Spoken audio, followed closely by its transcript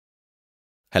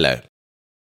Hello.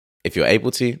 If you're able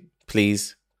to,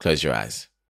 please close your eyes.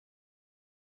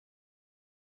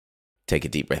 Take a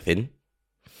deep breath in.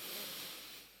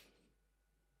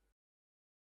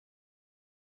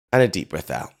 And a deep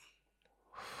breath out.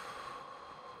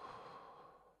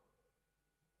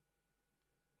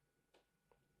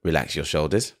 Relax your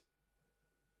shoulders.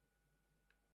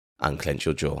 Unclench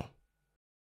your jaw.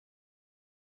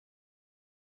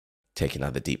 Take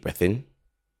another deep breath in.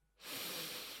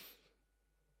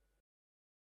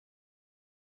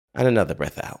 And another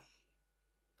breath out.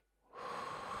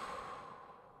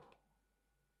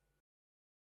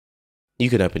 You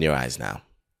can open your eyes now.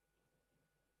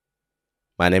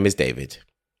 My name is David,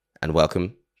 and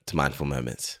welcome to Mindful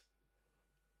Moments.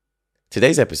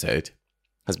 Today's episode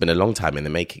has been a long time in the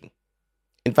making.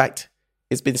 In fact,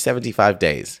 it's been 75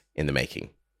 days in the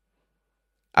making.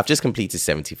 I've just completed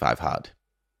 75 Hard.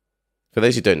 For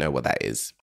those who don't know what that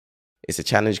is, it's a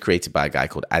challenge created by a guy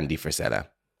called Andy Frisella,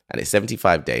 and it's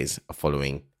 75 days of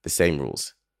following the same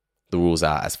rules. The rules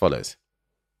are as follows.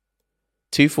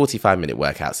 2 45-minute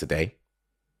workouts a day.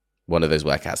 One of those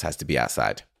workouts has to be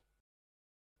outside.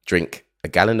 Drink a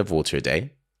gallon of water a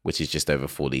day, which is just over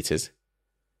 4 liters.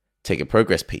 Take a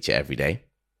progress picture every day.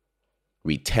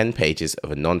 Read 10 pages of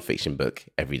a non-fiction book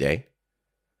every day.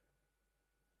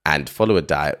 And follow a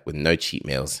diet with no cheat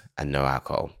meals and no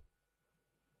alcohol.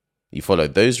 You follow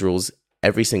those rules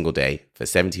every single day for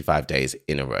 75 days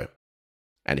in a row.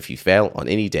 And if you fail on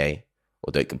any day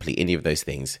or don't complete any of those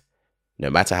things,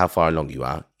 no matter how far along you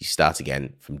are, you start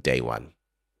again from day one.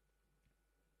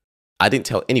 I didn't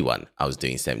tell anyone I was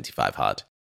doing 75 Hard.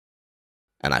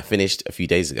 And I finished a few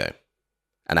days ago.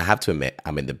 And I have to admit,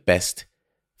 I'm in the best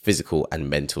physical and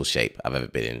mental shape I've ever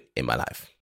been in my life.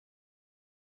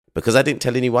 Because I didn't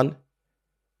tell anyone,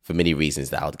 for many reasons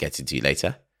that I'll get into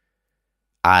later,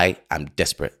 I am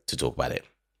desperate to talk about it.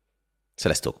 So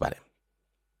let's talk about it.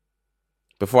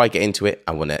 Before I get into it,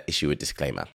 I want to issue a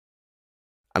disclaimer.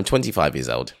 I'm 25 years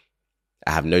old.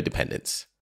 I have no dependents.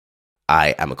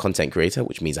 I am a content creator,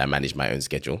 which means I manage my own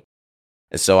schedule.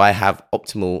 And so I have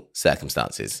optimal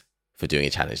circumstances for doing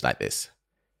a challenge like this.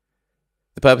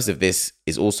 The purpose of this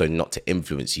is also not to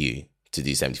influence you to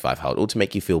do 75 Hard or to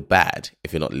make you feel bad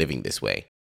if you're not living this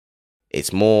way.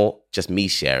 It's more just me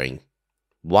sharing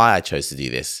why I chose to do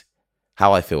this,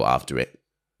 how I feel after it,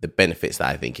 the benefits that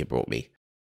I think it brought me,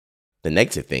 the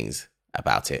negative things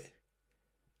about it.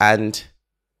 And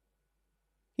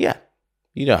yeah,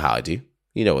 you know how I do.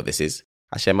 You know what this is.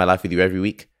 I share my life with you every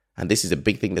week, and this is a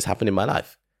big thing that's happened in my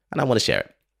life, and I want to share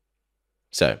it.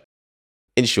 So,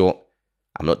 in short,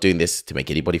 I'm not doing this to make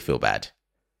anybody feel bad.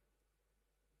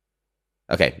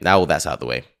 Okay, now all that's out of the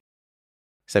way.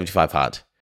 75 Hard.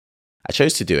 I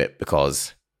chose to do it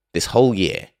because this whole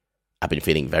year, I've been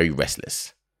feeling very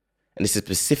restless. And it's a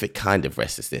specific kind of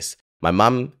restlessness. My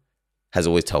mum has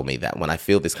always told me that when I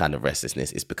feel this kind of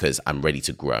restlessness, it's because I'm ready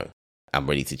to grow. I'm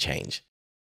ready to change.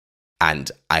 And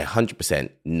I 100%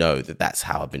 know that that's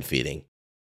how I've been feeling.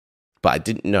 But I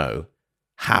didn't know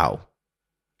how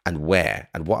and where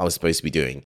and what I was supposed to be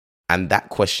doing. And that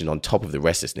question on top of the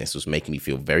restlessness was making me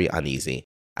feel very uneasy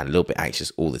and a little bit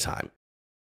anxious all the time.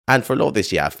 And for a lot of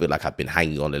this year, I feel like I've been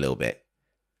hanging on a little bit.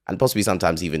 And possibly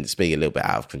sometimes even spinning a little bit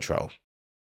out of control.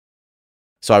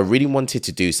 So I really wanted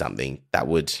to do something that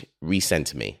would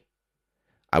recenter me.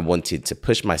 I wanted to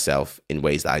push myself in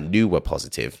ways that I knew were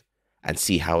positive and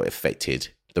see how it affected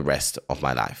the rest of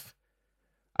my life.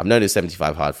 I've known of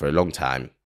 75 Hard for a long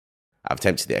time. I've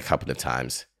attempted it a couple of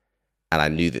times. And I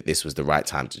knew that this was the right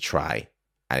time to try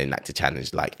and enact a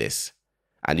challenge like this.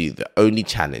 I knew the only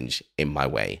challenge in my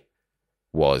way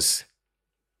was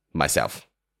myself.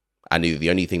 I knew the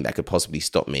only thing that could possibly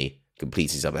stop me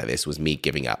completing something like this was me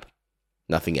giving up.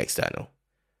 Nothing external.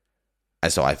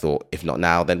 And so I thought, if not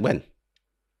now, then when?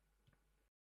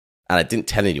 And I didn't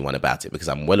tell anyone about it because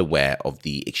I'm well aware of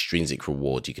the extrinsic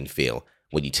reward you can feel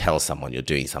when you tell someone you're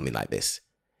doing something like this.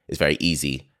 It's very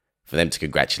easy for them to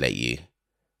congratulate you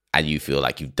and you feel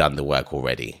like you've done the work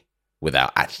already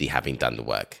without actually having done the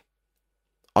work.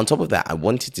 On top of that, I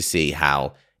wanted to see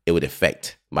how it would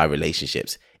affect my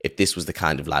relationships if this was the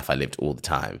kind of life I lived all the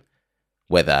time.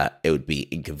 Whether it would be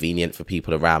inconvenient for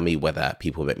people around me, whether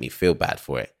people make me feel bad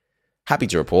for it. Happy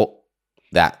to report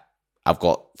that I've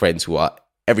got friends who are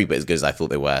every bit as good as I thought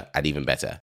they were, and even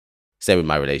better. Same with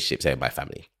my relationship, same with my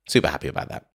family. Super happy about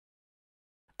that.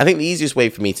 I think the easiest way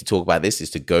for me to talk about this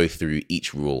is to go through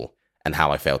each rule and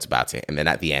how I felt about it, and then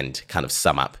at the end, kind of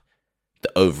sum up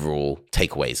the overall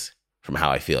takeaways from how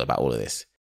I feel about all of this.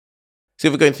 So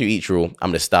if we're going through each rule,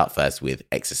 I'm going to start first with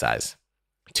exercise.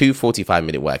 2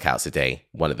 45-minute workouts a day,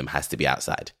 one of them has to be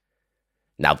outside.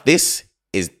 Now, this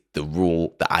is the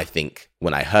rule that I think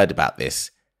when I heard about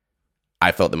this,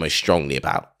 I felt the most strongly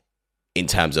about, in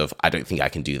terms of I don't think I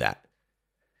can do that.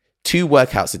 2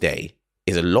 workouts a day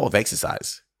is a lot of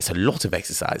exercise. It's a lot of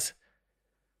exercise.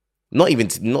 Not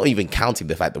even counting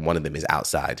the fact that one of them is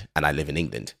outside and I live in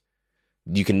England.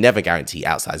 You can never guarantee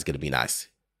outside is going to be nice.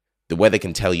 The weather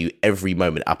can tell you every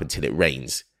moment up until it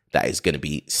rains that it's going to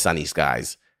be sunny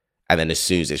skies. And then as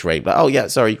soon as it's rain, like, oh yeah,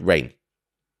 sorry, rain.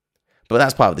 But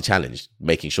that's part of the challenge,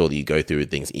 making sure that you go through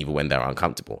things even when they're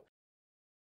uncomfortable.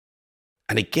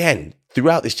 And again,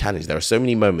 throughout this challenge, there are so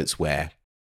many moments where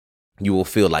you will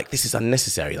feel like this is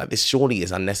unnecessary. Like this surely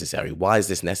is unnecessary. Why is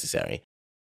this necessary?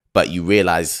 But you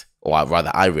realize, or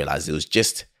rather I realized, it was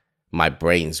just my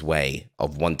brain's way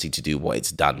of wanting to do what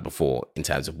it's done before in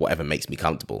terms of whatever makes me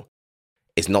comfortable.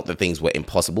 It's not that things were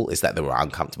impossible, it's that they were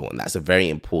uncomfortable. And that's a very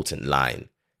important line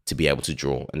to be able to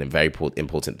draw, and a very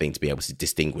important thing to be able to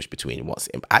distinguish between what's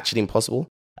actually impossible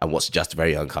and what's just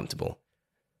very uncomfortable.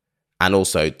 And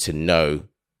also to know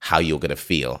how you're going to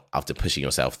feel after pushing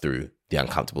yourself through the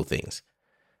uncomfortable things.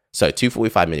 So 2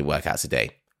 45-minute workouts a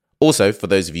day. Also, for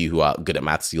those of you who are good at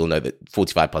maths, you'll know that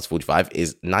 45 plus 45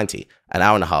 is 90, an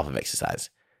hour and a half of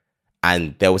exercise.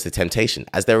 And there was the temptation,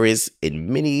 as there is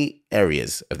in many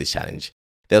areas of this challenge,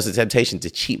 there was a temptation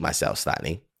to cheat myself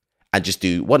slightly and just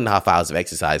do 1.5 hours of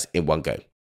exercise in one go.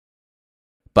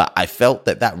 But I felt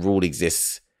that that rule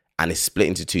exists and is split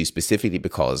into 2 specifically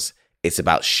because it's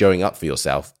about showing up for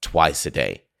yourself twice a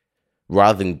day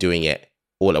rather than doing it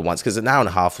all at once. Because an hour and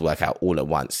a half workout all at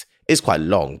once is quite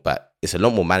long, but it's a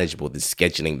lot more manageable than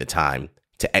scheduling the time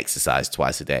to exercise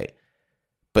twice a day.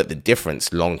 But the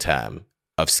difference long term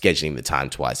of scheduling the time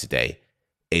twice a day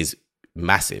is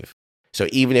massive. So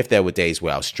even if there were days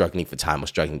where I was struggling for time or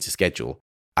struggling to schedule,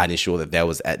 I'd ensure that there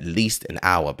was at least an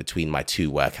hour between my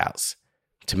 2 workouts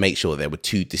to make sure there were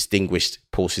 2 distinguished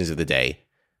portions of the day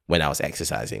when I was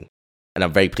exercising. And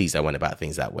I'm very pleased I went about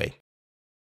things that way.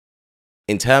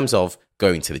 In terms of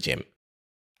going to the gym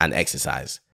and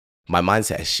exercise, my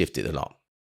mindset has shifted a lot.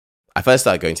 I first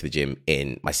started going to the gym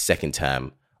in my 2nd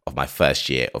term of my 1st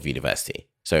year of university.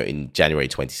 So in January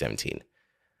 2017.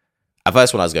 At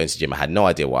first, when I was going to the gym, I had no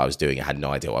idea what I was doing. I had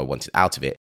no idea what I wanted out of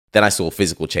it. Then I saw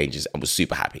physical changes and was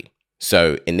super happy.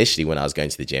 So initially, when I was going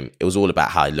to the gym, it was all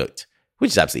about how I looked, which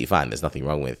is absolutely fine. There's nothing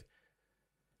wrong with.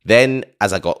 Then,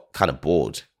 as I got kind of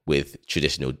bored with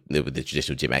the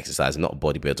traditional gym exercise, I'm not a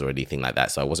bodybuilder or anything like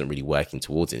that, so I wasn't really working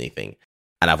towards anything.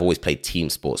 And I've always played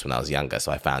team sports when I was younger,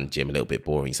 so I found gym a little bit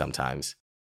boring sometimes.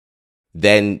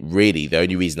 Then really the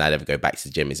only reason I'd ever go back to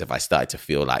the gym is if I started to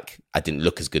feel like I didn't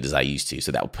look as good as I used to.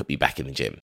 So that would put me back in the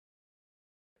gym.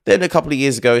 Then a couple of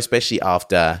years ago, especially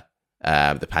after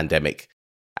the pandemic,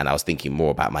 and I was thinking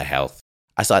more about my health,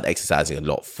 I started exercising a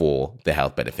lot for the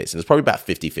health benefits. And it was probably about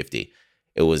 50-50.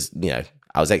 It was,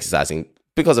 I was exercising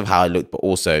because of how I looked, but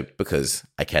also because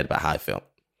I cared about how I felt.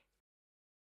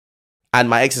 And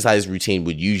my exercise routine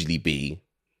would usually be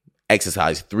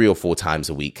exercise 3 or 4 times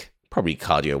a week. Probably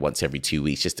cardio once every 2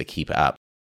 weeks just to keep it up.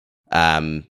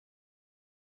 And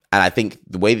I think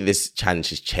the way that this challenge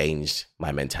has changed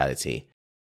my mentality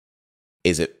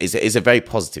is a very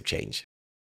positive change.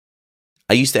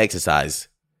 I used to exercise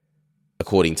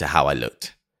according to how I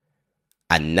looked.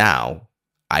 And now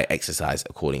I exercise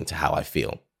according to how I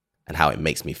feel and how it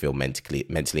makes me feel mentally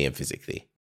and physically.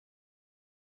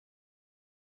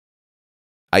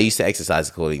 I used to exercise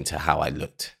according to how I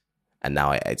looked. And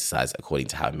now I exercise according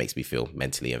to how it makes me feel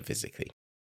mentally and physically.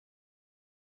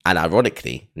 And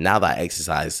ironically, now that I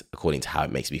exercise according to how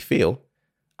it makes me feel,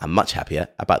 I'm much happier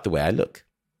about the way I look.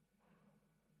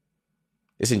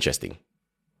 It's interesting.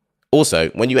 Also,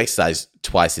 when you exercise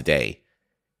twice a day,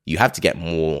 you have to get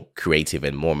more creative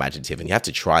and more imaginative, and you have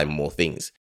to try more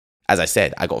things. As I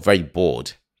said, I got very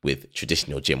bored with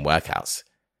traditional gym workouts.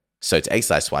 So to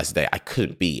exercise twice a day, I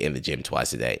couldn't be in the gym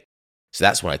twice a day. So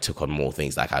that's when I took on more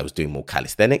things, like I was doing more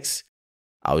calisthenics.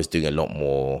 I was doing a lot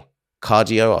more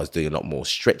cardio. I was doing a lot more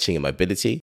stretching and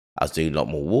mobility. I was doing a lot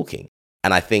more walking.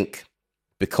 And I think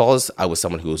because I was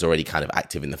someone who was already kind of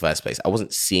active in the first place, I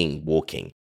wasn't seeing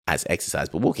walking as exercise.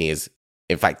 But walking is,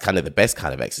 in fact, kind of the best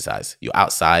kind of exercise. You're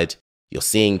outside, you're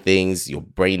seeing things, your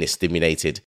brain is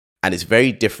stimulated. And it's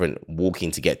very different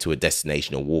walking to get to a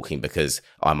destination or walking because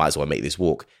I might as well make this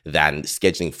walk than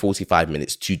scheduling 45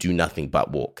 minutes to do nothing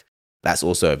but walk. That's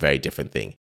also a very different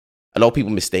thing. A lot of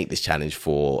people mistake this challenge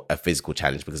for a physical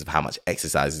challenge because of how much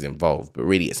exercise is involved, but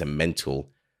really it's a mental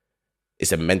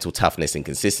toughness and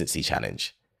consistency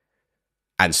challenge.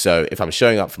 And so if I'm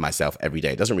showing up for myself every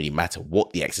day, it doesn't really matter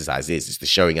what the exercise is. It's the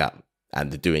showing up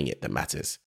and the doing it that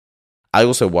matters. I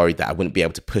also worried that I wouldn't be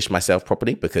able to push myself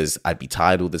properly because I'd be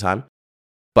tired all the time.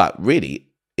 But really,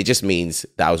 It just means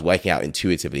that I was working out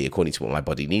intuitively according to what my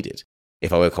body needed.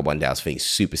 If I woke up one day, I was feeling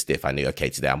super stiff, I knew, okay,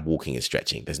 today I'm walking and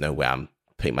stretching. There's no way I'm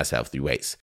putting myself through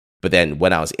weights. But then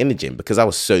when I was in the gym, because I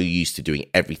was so used to doing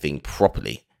everything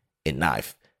properly in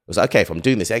life, it was like, okay, if I'm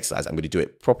doing this exercise, I'm going to do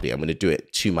it properly. I'm going to do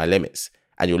it to my limits.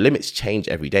 And your limits change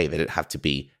every day. They don't have to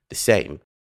be the same,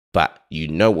 but you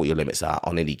know what your limits are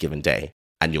on any given day,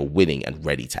 and you're willing and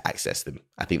ready to access them.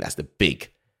 I think that's the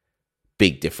big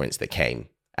difference that came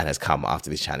and has come after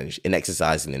this challenge in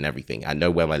exercising and everything. I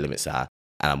know where my limits are,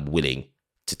 and I'm willing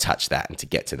to touch that and to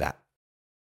get to that.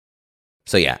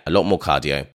 So yeah, a lot more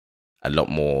cardio, a lot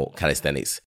more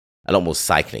calisthenics, a lot more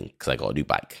cycling because I got a new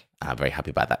bike. I'm very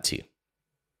happy about that too.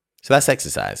 So that's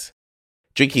exercise.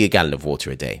 Drinking a gallon of water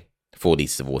a day, 4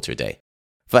 liters of water a day.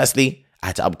 Firstly, I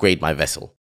had to upgrade my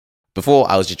vessel. Before,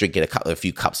 I was just drinking a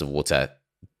few cups of water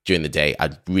during the day.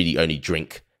 I'd really only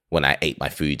drink when I ate my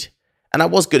food. And I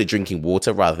was good at drinking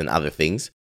water rather than other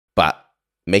things, but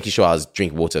making sure I was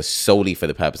drinking water solely for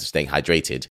the purpose of staying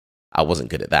hydrated, I wasn't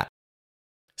good at that.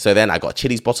 So then I got a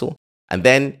Chili's bottle, and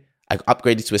then I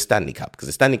upgraded to a Stanley Cup because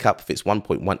a Stanley Cup fits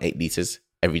 1.18 liters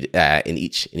in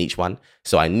each one.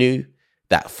 So I knew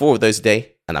that 4 of those a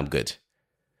day, and I'm good.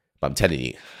 But I'm telling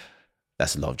you,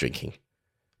 that's a lot of drinking.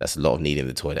 That's a lot of needing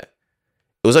the toilet.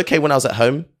 It was okay when I was at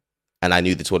home and I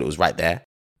knew the toilet was right there.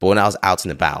 But when I was out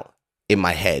and about, in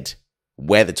my head,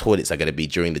 where the toilets are going to be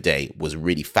during the day was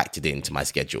really factored into my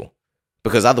schedule.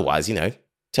 Because otherwise,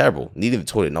 terrible. Needing the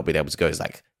toilet, not being able to go is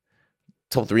like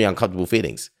top 3 uncomfortable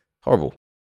feelings. Horrible.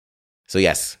 So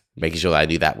yes, making sure that I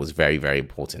knew that was very, very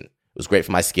important. It was great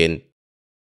for my skin.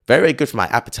 Very, very good for my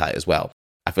appetite as well.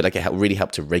 I feel like it really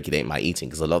helped to regulate my eating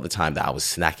because a lot of the time that I was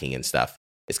snacking and stuff,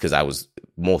 it's because I was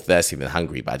more thirsty than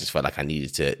hungry, but I just felt like I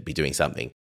needed to be doing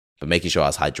something. But making sure I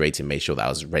was hydrated, made sure that I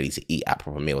was ready to eat at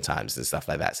proper meal times and stuff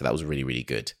like that. So that was really, really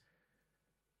good.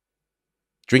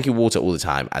 Drinking water all the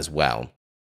time as well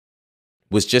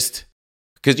was just,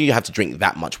 because you have to drink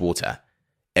that much water,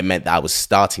 it meant that I was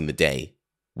starting the day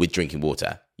with drinking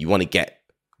water. You want to get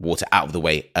water out of the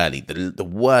way early. The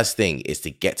worst thing is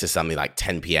to get to something like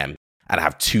 10 p.m. and I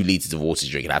have 2 liters of water to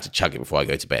drink and I have to chug it before I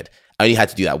go to bed. I only had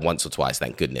to do that once or twice,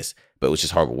 thank goodness. But it was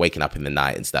just horrible. Waking up in the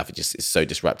night and stuff, it's so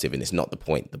disruptive and it's not the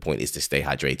point. The point is to stay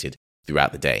hydrated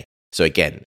throughout the day. So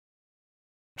again,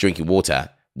 drinking water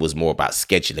was more about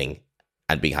scheduling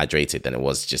and being hydrated than it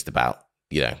was just about,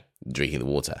 drinking the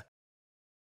water.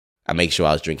 And make sure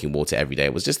I was drinking water every day.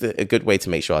 It was just a good way to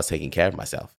make sure I was taking care of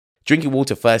myself. Drinking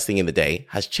water first thing in the day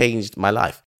has changed my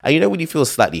life. And when you feel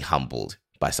slightly humbled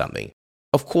by something,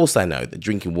 of course I know that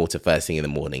drinking water first thing in the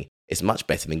morning is much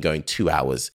better than going 2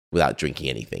 hours without drinking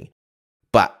anything.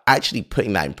 But actually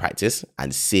putting that in practice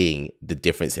and seeing the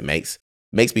difference it makes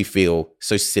me feel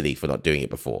so silly for not doing it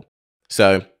before.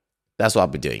 So that's what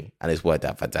I've been doing, and it's worked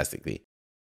out fantastically.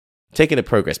 Taking a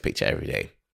progress picture every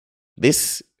day.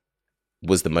 This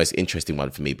was the most interesting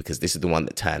one for me because this is the one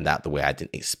that turned out the way I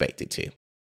didn't expect it to.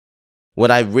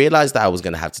 When I realized that I was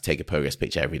going to have to take a progress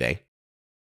picture every day,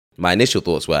 my initial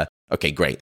thoughts were, okay,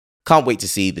 great. Can't wait to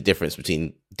see the difference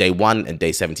between day 1 and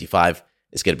day 75.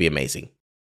 It's going to be amazing.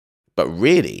 But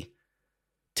really,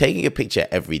 taking a picture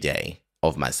every day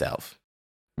of myself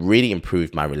really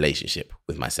improved my relationship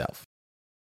with myself.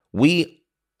 We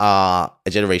are a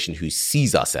generation who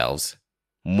sees ourselves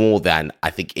more than I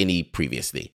think any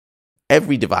previously.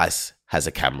 Every device has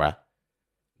a camera,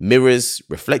 mirrors,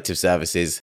 reflective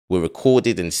surfaces. We're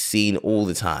recorded and seen all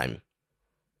the time.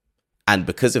 And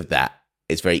because of that,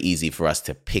 it's very easy for us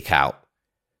to pick out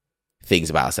things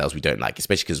about ourselves we don't like,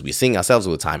 especially because we're seeing ourselves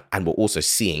all the time and we're also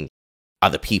seeing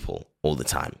other people all the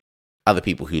time, other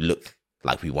people who look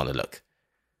like we want to look.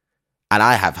 And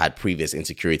I have had previous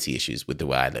insecurity issues with the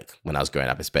way I look when I was growing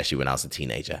up, especially when I was a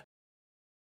teenager.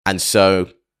 And so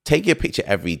taking a picture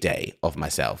every day of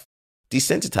myself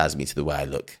desensitized me to the way I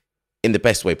look in the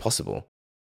best way possible.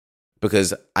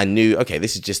 Because I knew, okay,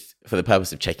 this is just for the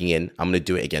purpose of checking in. I'm going to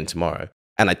do it again tomorrow.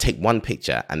 And I take one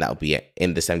picture and that'll be it.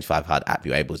 In the 75 Hard app,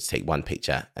 you're able to take one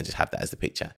picture and just have that as the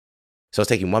picture. So I was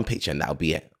taking one picture and that'll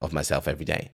be it of myself every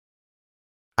day.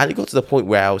 And it got to the point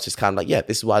where I was just kind of like, yeah,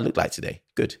 this is what I look like today.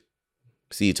 Good.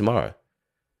 See you tomorrow.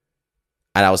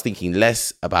 And I was thinking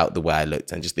less about the way I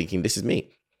looked and just thinking, this is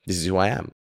me. This is who I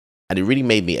am. And it really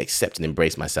made me accept and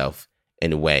embrace myself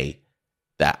in a way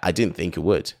that I didn't think it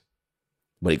would.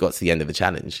 When it got to the end of the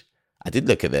challenge, I did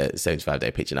look at the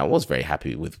 75-day picture and I was very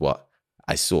happy with what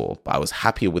I saw. But I was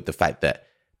happier with the fact that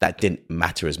that didn't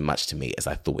matter as much to me as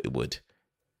I thought it would.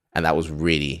 And that was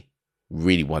really,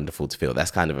 really wonderful to feel. That's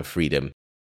kind of a freedom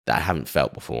that I haven't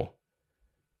felt before.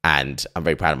 And I'm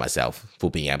very proud of myself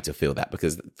for being able to feel that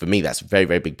because for me, that's very,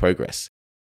 very big progress.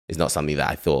 It's not something that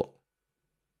I thought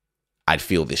I'd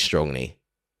feel this strongly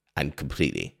and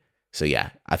completely. So yeah,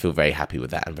 I feel very happy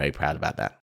with that and very proud about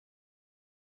that.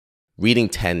 Reading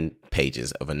 10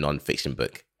 pages of a non-fiction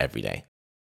book every day.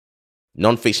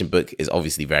 Non-fiction book is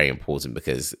obviously very important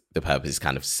because the purpose is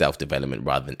kind of self-development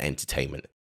rather than entertainment.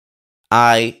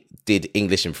 I did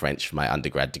English and French for my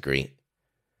undergrad degree.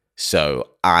 So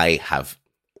I have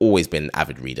always been an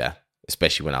avid reader,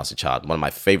 especially when I was a child. One of my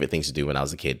favorite things to do when I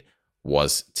was a kid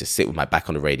was to sit with my back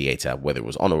on the radiator, whether it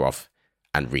was on or off,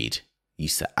 and read.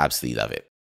 Used to absolutely love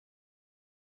it.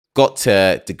 Got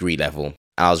to degree level,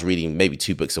 and I was reading maybe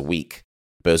 2 books a week,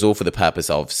 but it was all for the purpose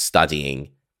of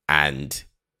studying and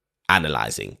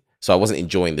analyzing. So I wasn't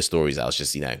enjoying the stories. I was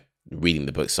just, reading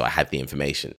the books so I had the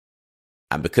information.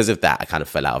 And because of that, I kind of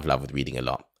fell out of love with reading a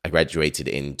lot. I graduated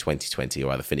in 2020, or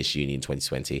rather finished uni in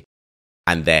 2020,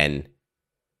 and then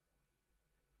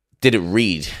didn't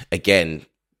read again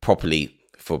properly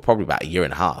for probably about a year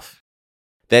and a half.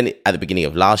 Then at the beginning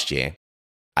of last year,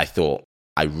 I thought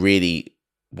I really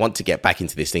want to get back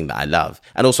into this thing that I love.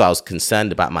 And also I was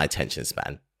concerned about my attention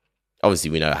span. Obviously,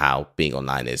 we know how being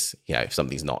online is, if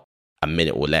something's not a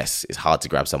minute or less, it's hard to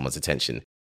grab someone's attention.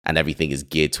 And everything is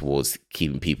geared towards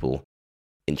keeping people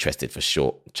interested for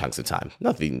short chunks of time.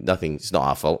 Nothing, it's not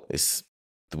our fault. It's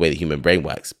the way the human brain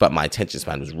works. But my attention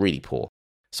span was really poor.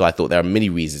 So I thought there are many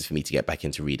reasons for me to get back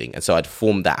into reading. And so I'd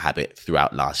formed that habit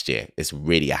throughout last year. It's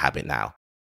really a habit now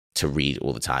to read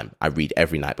all the time. I read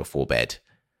every night before bed.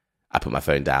 I put my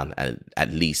phone down and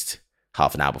at least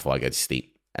half an hour before I go to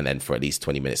sleep. And then for at least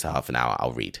 20 minutes to half an hour,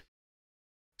 I'll read.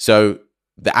 So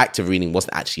the act of reading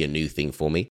wasn't actually a new thing for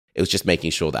me. It was just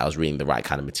making sure that I was reading the right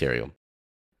kind of material.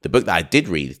 The book that I did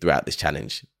read throughout this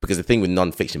challenge, because the thing with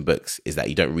non-fiction books is that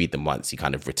you don't read them once, you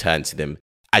kind of return to them.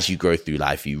 As you grow through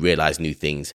life, you realize new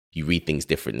things, you read things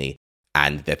differently,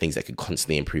 and they're things that can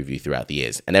constantly improve you throughout the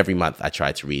years. And every month I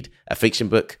try to read a fiction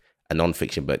book, a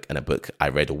non-fiction book, and a book I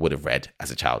read or would have read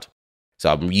as a child.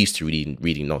 So I'm used to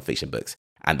reading non-fiction books.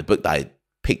 And the book that I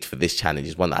picked for this challenge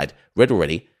is one that I'd read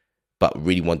already, but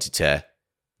really wanted to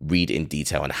read in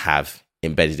detail and have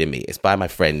embedded in me. It's by my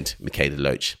friend, Michaela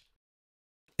Loach.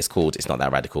 It's called It's Not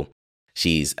That Radical.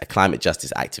 She's a climate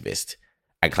justice activist.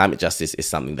 And climate justice is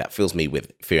something that fills me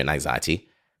with fear and anxiety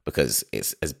because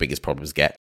it's as big as problems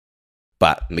get.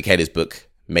 But Michaela's book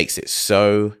makes it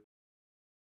so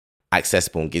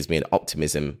accessible and gives me an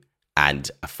optimism and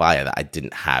a fire that I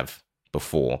didn't have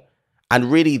before.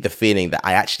 And really the feeling that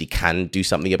I actually can do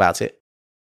something about it.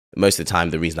 Most of the time,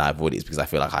 the reason I avoid it is because I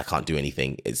feel like I can't do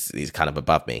anything. It's kind of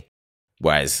above me.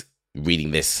 Whereas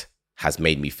reading this has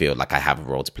made me feel like I have a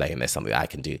role to play and there's something that I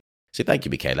can do. So thank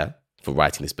you, Michaela, for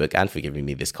writing this book and for giving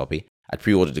me this copy. I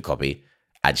pre-ordered a copy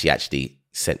and she actually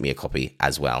sent me a copy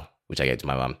as well, which I gave to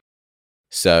my mum.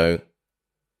 So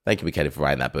thank you, Michaela, for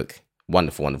writing that book.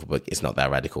 Wonderful, wonderful book. It's Not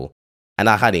That Radical. And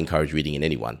I highly encourage reading in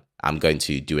anyone. I'm going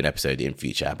to do an episode in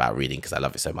future about reading because I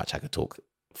love it so much. I could talk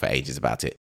for ages about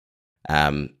it.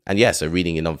 And yeah, so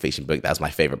reading a non-fiction book, that's my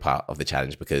favorite part of the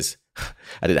challenge because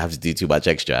I didn't have to do too much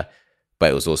extra,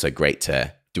 but it was also great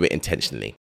to do it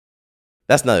intentionally.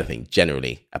 That's another thing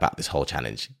generally about this whole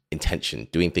challenge. Intention,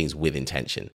 doing things with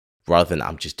intention, rather than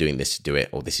I'm just doing this to do it,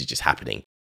 or this is just happening,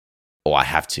 or I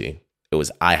have to. It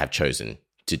was I have chosen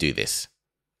to do this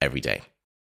every day.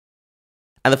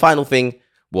 And the final thing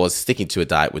was sticking to a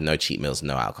diet with no cheat meals,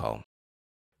 no alcohol.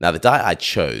 Now, the diet I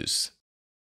chose,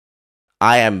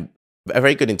 I am a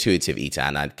very good intuitive eater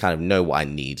and I kind of know what I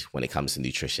need when it comes to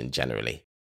nutrition generally.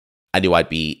 I knew I'd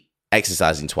be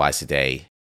exercising twice a day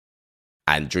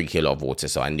and drinking a lot of water,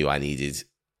 so I knew I needed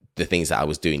the things that I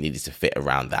was doing needed to fit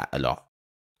around that a lot.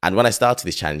 And when I started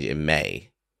this challenge in May,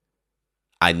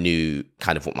 I knew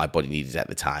kind of what my body needed at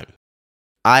the time.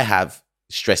 I have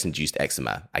stress-induced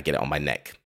eczema. I get it on my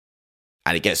neck.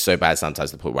 And it gets so bad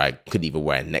sometimes to the point where I couldn't even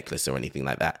wear a necklace or anything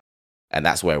like that. And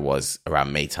that's where it was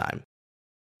around May time.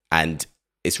 And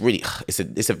it's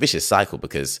a vicious cycle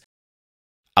because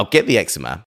I'll get the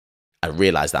eczema and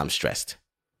realize that I'm stressed.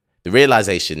 The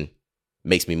realization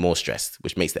makes me more stressed,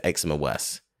 which makes the eczema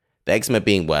worse. The eczema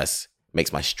being worse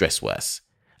makes my stress worse.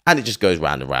 And it just goes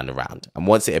round and round and round. And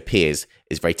once it appears,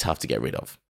 it's very tough to get rid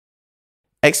of.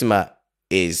 Eczema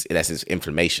is, in essence,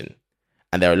 inflammation.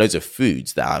 And there are loads of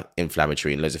foods that are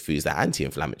inflammatory and loads of foods that are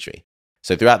anti-inflammatory.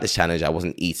 So throughout this challenge, I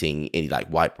wasn't eating any like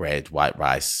white bread, white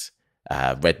rice,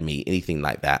 red meat, anything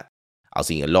like that. I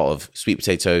was eating a lot of sweet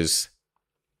potatoes,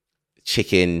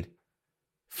 chicken,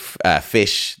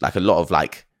 fish, like a lot of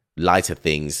like lighter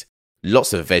things,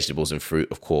 lots of vegetables and fruit,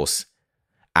 of course.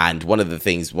 And one of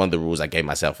the rules I gave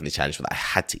myself in the challenge was that I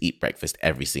had to eat breakfast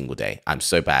every single day. I'm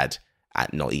so bad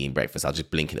at not eating breakfast. I'll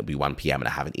just blink and it'll be 1 p.m. and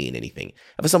I haven't eaten anything.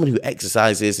 And for someone who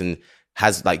exercises and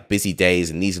has like busy days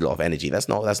and needs a lot of energy, that's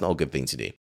not a good thing to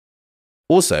do.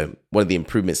 Also, one of the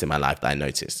improvements in my life that I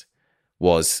noticed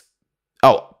was,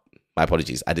 my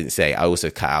apologies, I didn't say, I also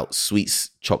cut out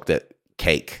sweets, chocolate,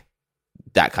 cake,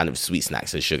 that kind of sweet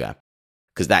snacks and sugar,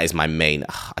 because that is my main,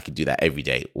 I could do that every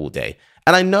day, all day.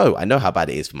 And I know how bad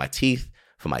it is for my teeth,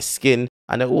 for my skin.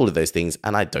 I know all of those things,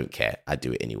 and I don't care. I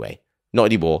do it anyway. Not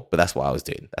anymore, but that's what I was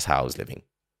doing. That's how I was living.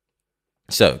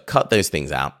 So cut those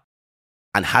things out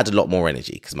and had a lot more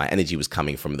energy, because my energy was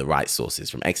coming from the right sources,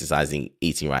 from exercising,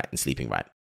 eating right, and sleeping right.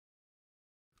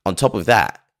 On top of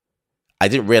that, I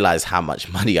didn't realize how much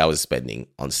money I was spending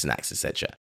on snacks, etc.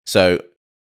 So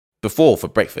before, for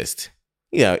breakfast,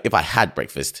 if I had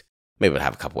breakfast, maybe I'd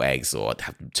have a couple eggs or I'd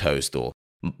have toast,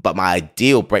 but my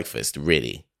ideal breakfast,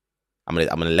 really, I'm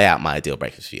gonna lay out my ideal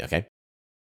breakfast for you, okay?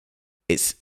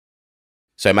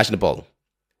 So imagine a bowl.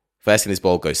 First in this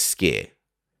bowl goes skyr,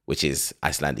 which is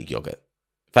Icelandic yogurt.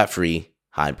 Fat-free,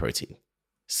 high in protein.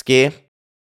 Skyr.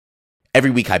 Every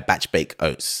week I batch bake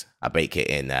oats. I bake it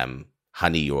in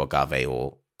honey or agave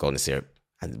or golden syrup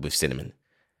and with cinnamon.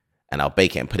 And I'll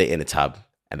bake it and put it in a tub.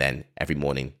 And then every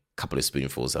morning, a couple of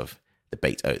spoonfuls of the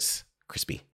baked oats,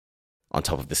 crispy, on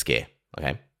top of the skyr,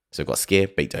 okay? So I've got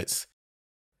skyr, baked oats.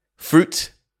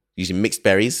 Fruit, using mixed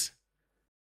berries.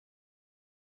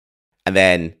 And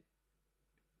then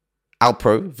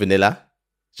Alpro, vanilla,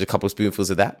 just a couple of spoonfuls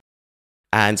of that.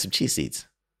 And some chia seeds.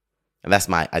 And that's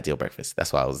my ideal breakfast.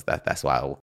 That's why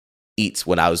I'll eat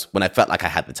when I felt like I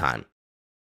had the time.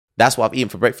 That's what I've eaten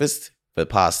for breakfast for the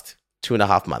past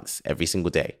 2.5 months, every single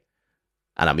day.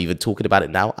 And I'm even talking about it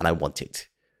now, and I want it.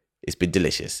 It's been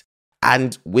delicious.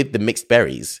 And with the mixed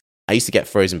berries, I used to get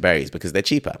frozen berries because they're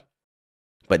cheaper.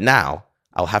 But now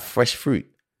I'll have fresh fruit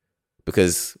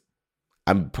because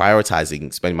I'm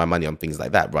prioritizing spending my money on things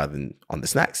like that rather than on the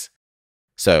snacks.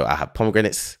 So I have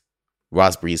pomegranates,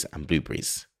 raspberries, and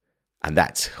blueberries. And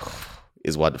that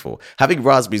is wonderful. Having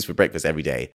raspberries for breakfast every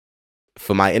day,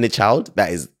 for my inner child,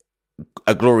 that is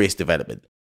a glorious development.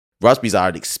 Raspberries are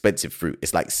an expensive fruit.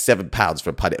 It's like £7 for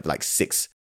a punnet of like 6.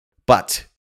 But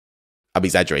I'm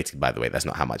exaggerating, by the way. That's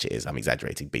not how much it is. I'm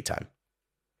exaggerating big time.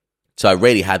 So I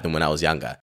rarely had them when I was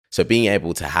younger. So being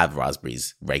able to have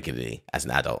raspberries regularly as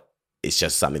an adult is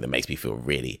just something that makes me feel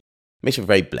very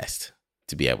blessed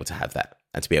to be able to have that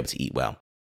and to be able to eat well.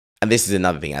 And this is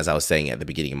another thing, as I was saying at the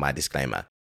beginning of my disclaimer,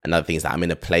 another thing is that I'm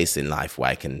in a place in life where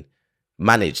I can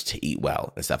manage to eat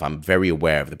well and stuff. I'm very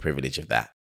aware of the privilege of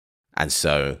that. And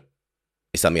so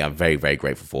it's something I'm very, very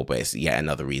grateful for, but it's yet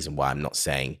another reason why I'm not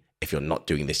saying if you're not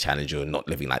doing this challenge or not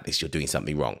living like this, you're doing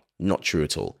something wrong. Not true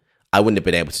at all. I wouldn't have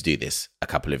been able to do this a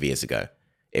couple of years ago.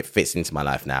 It fits into my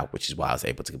life now, which is why I was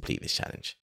able to complete this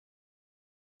challenge.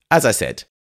 As I said,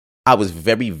 I was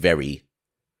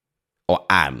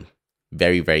am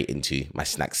very, very into my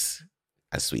snacks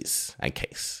and sweets and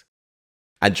cakes.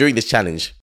 And during this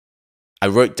challenge, I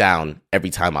wrote down every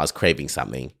time I was craving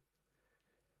something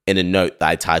in a note that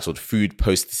I titled Food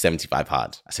Post 75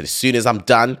 Hard. I said, as soon as I'm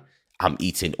done, I'm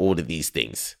eating all of these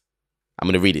things. I'm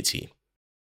going to read it to you.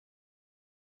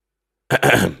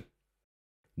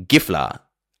 Giflar,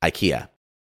 IKEA.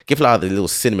 Giflar are the little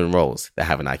cinnamon rolls they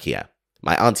have in IKEA.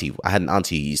 I had an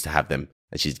auntie who used to have them,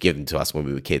 and she'd given them to us when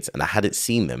we were kids, and I hadn't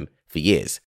seen them for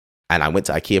years. And I went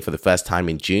to IKEA for the first time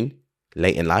in June,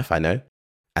 late in life, I know.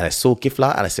 And I saw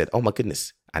Giflar, and I said, oh my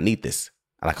goodness, I need this.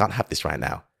 And I can't have this right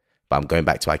now. But I'm going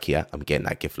back to IKEA, I'm getting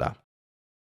that Giflar.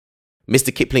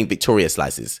 Mr. Kipling Victoria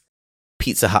slices.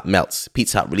 Pizza Hut melts.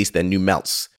 Pizza Hut released their new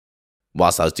melts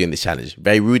whilst I was doing this challenge.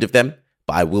 Very rude of them,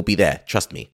 but I will be there,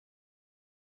 trust me.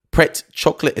 Pret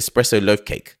chocolate espresso loaf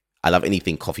cake. I love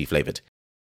anything coffee flavored.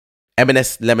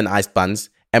 M&S lemon iced buns,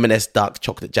 M&S dark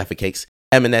chocolate Jaffa cakes,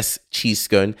 M&S cheese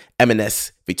scone,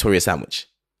 M&S Victoria sandwich.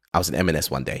 I was in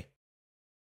M&S one day.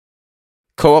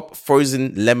 Co-op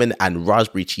frozen lemon and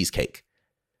raspberry cheesecake.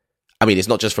 I mean, it's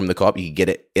not just from the Co-op. You can get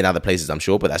it in other places, I'm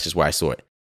sure, but that's just where I saw it.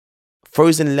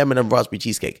 Frozen lemon and raspberry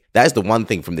cheesecake. That is the one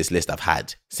thing from this list I've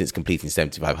had since completing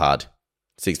 75 Hard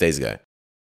 6 days ago.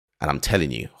 And I'm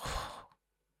telling you,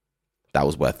 that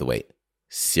was worth the wait.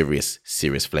 Serious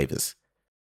flavors.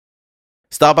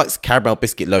 Starbucks caramel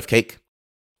biscuit loaf cake.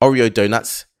 Oreo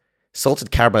donuts. Salted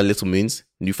caramel Little Moons.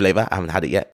 New flavor. I haven't had it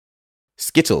yet.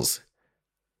 Skittles.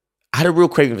 I had a real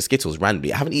craving for Skittles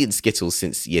randomly. I haven't eaten Skittles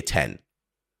since year 10,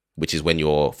 which is when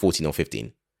you're 14 or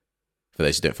 15, for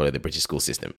those who don't follow the British school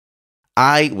system.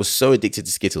 I was so addicted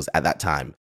to Skittles at that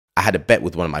time. I had a bet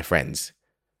with one of my friends,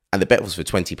 and the bet was for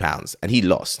 £20, and he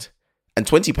lost. And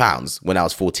 £20 when I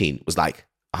was 14 was like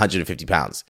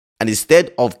 £150. And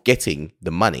instead of getting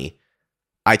the money,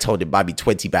 I told him buy me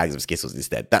 20 bags of Skittles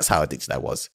instead. That's how addicted I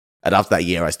was. And after that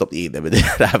year, I stopped eating them and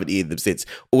I haven't eaten them since.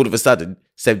 All of a sudden,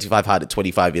 75 hard at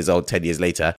 25 years old, 10 years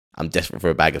later, I'm desperate for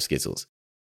a bag of Skittles.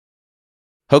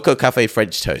 Hoko Cafe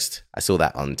French Toast. I saw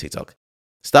that on TikTok.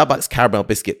 Starbucks caramel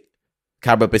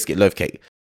biscuit loaf cake.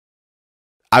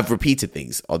 I've repeated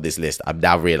things on this list. I'm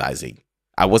now realizing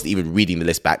I wasn't even reading the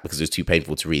list back because it was too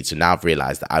painful to read. So now I've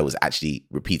realized that I was actually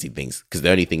repeating things because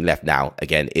the only thing left now,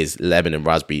 again, is lemon and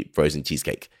raspberry frozen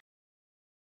cheesecake.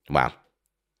 Wow.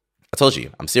 I told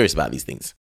you, I'm serious about these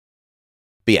things.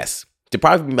 But yes,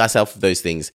 depriving myself of those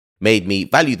things made me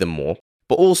value them more.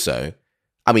 But also,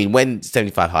 when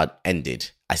 75 Hard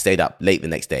ended, I stayed up late the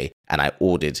next day and I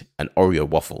ordered an Oreo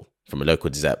waffle from a local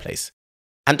dessert place.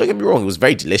 And don't get me wrong, it was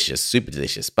very delicious, super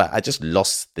delicious, but I just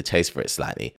lost the taste for it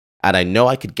slightly. And I know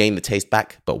I could gain the taste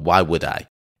back, but why would I?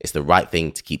 It's the right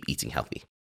thing to keep eating healthy.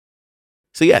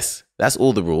 So yes, that's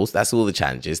all the rules. That's all the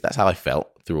challenges. That's how I felt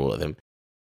through all of them.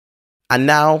 And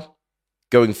now,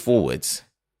 going forwards,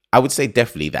 I would say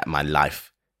definitely that my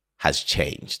life has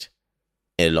changed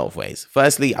in a lot of ways.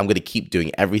 Firstly, I'm going to keep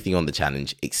doing everything on the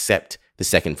challenge except the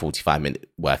second 45-minute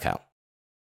workout.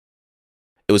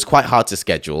 It was quite hard to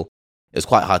schedule. It was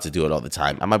quite hard to do a lot of the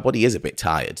time. And my body is a bit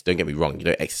tired. Don't get me wrong. You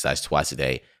don't exercise twice a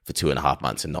day for 2.5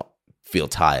 months and not feel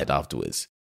tired afterwards.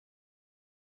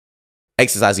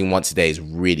 Exercising once a day is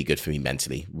really good for me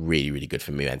mentally. Really, really good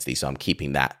for me mentally. So I'm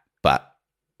keeping that. But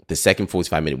the second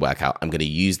 45-minute workout, I'm going to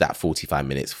use that 45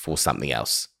 minutes for something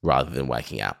else rather than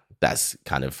working out. That's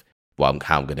kind of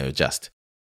how I'm going to adjust.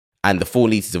 And the 4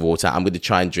 liters of water, I'm going to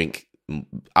try and drink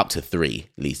up to 3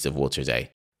 liters of water a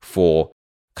day. 4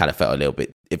 kind of felt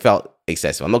it felt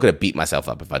excessive. I'm not going to beat myself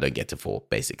up if I don't get to 4,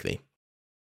 basically.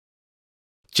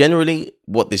 Generally,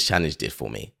 what this challenge did for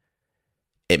me,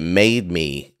 it made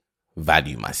me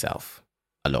value myself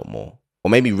a lot more,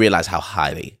 or made me realize how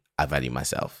highly I value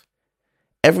myself.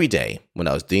 Every day when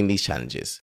I was doing these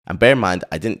challenges, and bear in mind,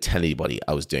 I didn't tell anybody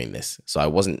I was doing this. So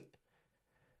it wasn't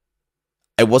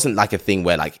like a thing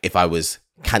where like if I was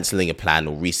canceling a plan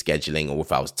or rescheduling or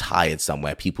if I was tired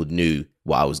somewhere, people knew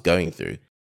what I was going through.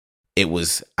 It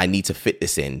was, I need to fit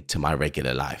this in to my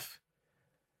regular life.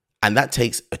 And that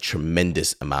takes a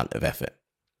tremendous amount of effort.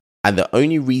 And the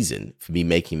only reason for me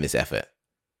making this effort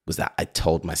was that I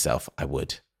told myself I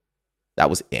would. That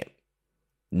was it.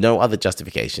 No other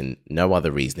justification, no other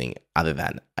reasoning other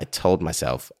than I told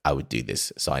myself I would do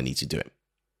this, so I need to do it.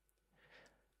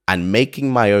 And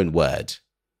making my own word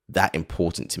that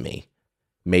important to me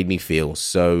made me feel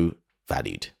so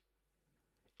valued.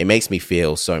 It makes me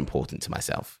feel so important to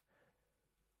myself.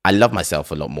 I love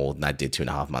myself a lot more than I did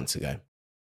 2.5 months ago.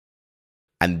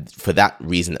 And for that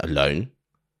reason alone,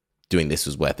 doing this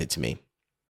was worth it to me.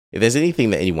 If there's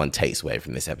anything that anyone takes away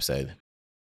from this episode,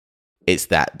 it's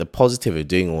that the positive of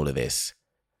doing all of this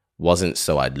wasn't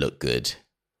so I'd look good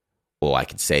or I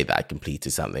could say that I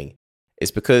completed something.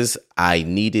 It's because I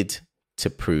needed to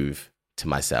prove to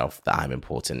myself that I'm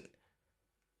important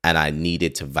and I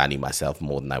needed to value myself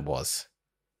more than I was.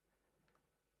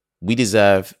 We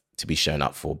deserve to be shown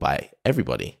up for by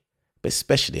everybody, but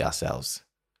especially ourselves.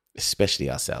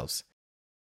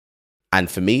 And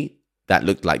for me, that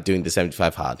looked like doing the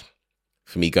 75 hard.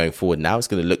 For me going forward now, it's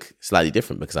going to look slightly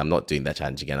different because I'm not doing that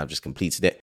challenge again. I've just completed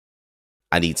it.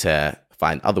 I need to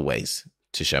find other ways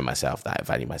to show myself that I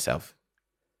value myself.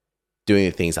 Doing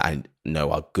the things I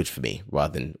know are good for me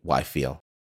rather than what I feel.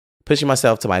 Pushing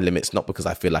myself to my limits, not because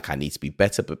I feel like I need to be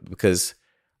better, but because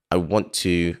I want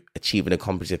to achieve and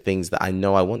accomplish the things that I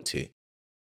know I want to.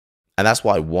 And that's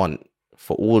what I want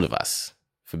for all of us.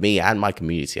 For me and my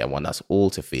community, I want us all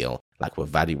to feel like we're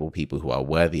valuable people who are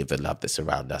worthy of the love that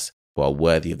surrounds us, who are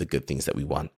worthy of the good things that we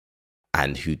want,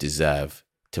 and who deserve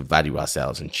to value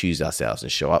ourselves and choose ourselves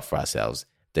and show up for ourselves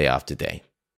day after day.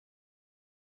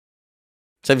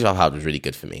 75 Hard was really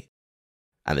good for me.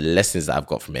 And the lessons that I've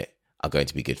got from it are going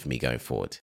to be good for me going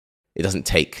forward. It doesn't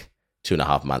take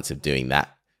 2.5 months of doing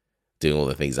that, doing all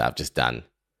the things that I've just done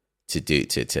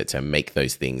to make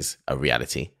those things a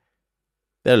reality.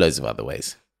 There are loads of other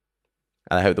ways.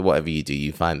 And I hope that whatever you do,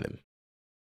 you find them.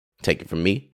 Take it from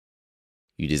me.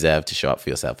 You deserve to show up for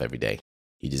yourself every day.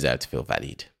 You deserve to feel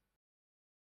valued.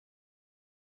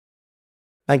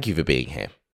 Thank you for being here.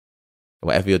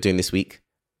 Whatever you're doing this week,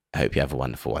 I hope you have a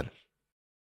wonderful one.